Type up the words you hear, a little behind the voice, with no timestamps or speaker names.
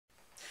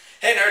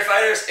Hey Nerd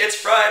Fighters, it's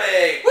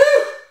Friday! Woo!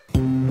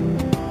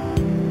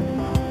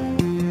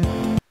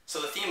 So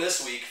the theme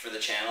this week for the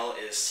channel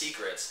is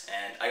secrets,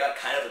 and I got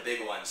kind of a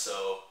big one,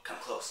 so come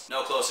close.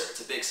 No, closer, it's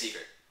a big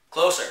secret.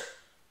 Closer!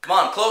 Come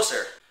on,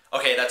 closer!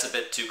 Okay, that's a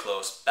bit too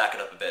close. Back it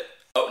up a bit.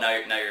 Oh, now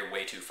you're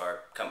way too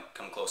far. Come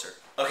closer.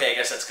 Okay, I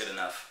guess that's good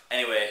enough.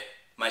 Anyway,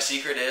 my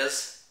secret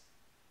is...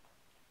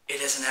 it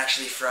isn't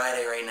actually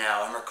Friday right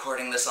now. I'm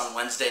recording this on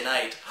Wednesday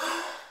night.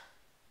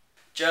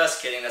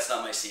 Just kidding, that's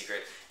not my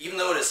secret. Even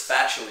though it is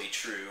factually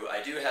true,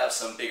 I do have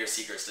some bigger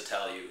secrets to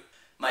tell you.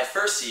 My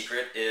first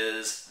secret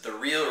is the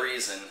real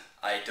reason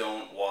I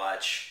don't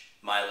watch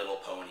My Little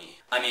Pony.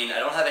 I mean, I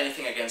don't have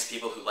anything against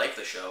people who like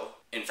the show.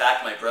 In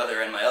fact, my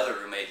brother and my other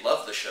roommate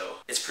love the show.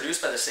 It's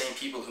produced by the same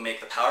people who make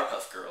the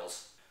Powerpuff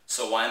Girls.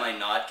 So why am I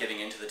not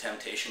giving in to the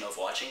temptation of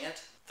watching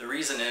it? The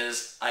reason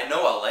is, I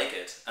know I'll like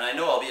it, and I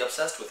know I'll be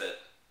obsessed with it.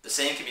 The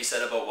same can be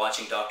said about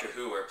watching Doctor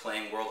Who or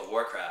playing World of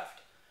Warcraft.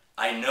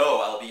 I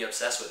know I'll be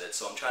obsessed with it,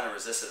 so I'm trying to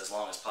resist it as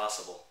long as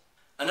possible.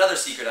 Another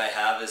secret I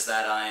have is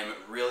that I'm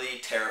really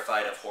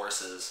terrified of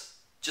horses.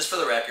 Just for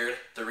the record,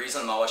 the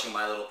reason I'm not watching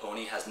My Little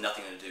Pony has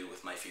nothing to do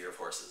with my fear of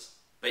horses.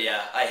 But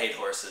yeah, I hate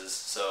horses,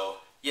 so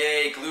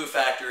yay, glue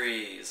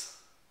factories!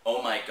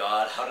 Oh my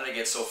god, how did I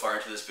get so far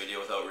into this video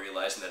without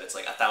realizing that it's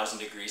like 1,000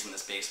 degrees in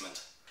this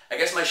basement? I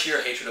guess my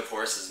sheer hatred of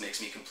horses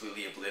makes me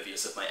completely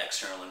oblivious of my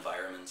external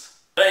environments.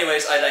 But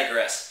anyways, I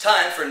digress.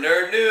 Time for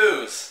Nerd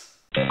News!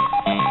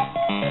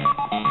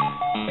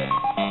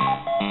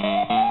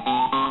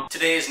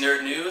 Today's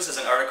Nerd News is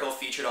an article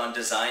featured on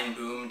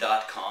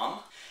designboom.com,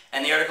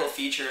 and the article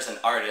features an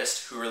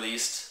artist who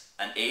released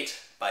an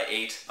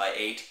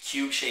 8x8x8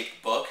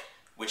 cube-shaped book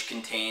which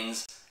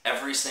contains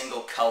every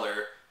single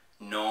color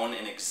known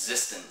in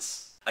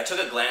existence. I took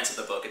a glance at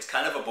the book. It's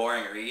kind of a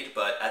boring read,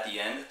 but at the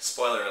end,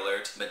 spoiler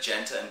alert,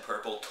 magenta and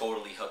purple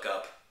totally hook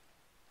up.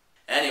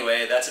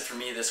 Anyway, that's it for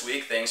me this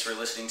week. Thanks for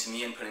listening to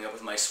me and putting up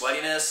with my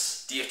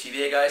sweatiness.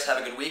 DFTBA guys,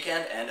 have a good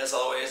weekend, and as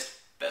always,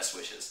 best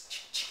wishes.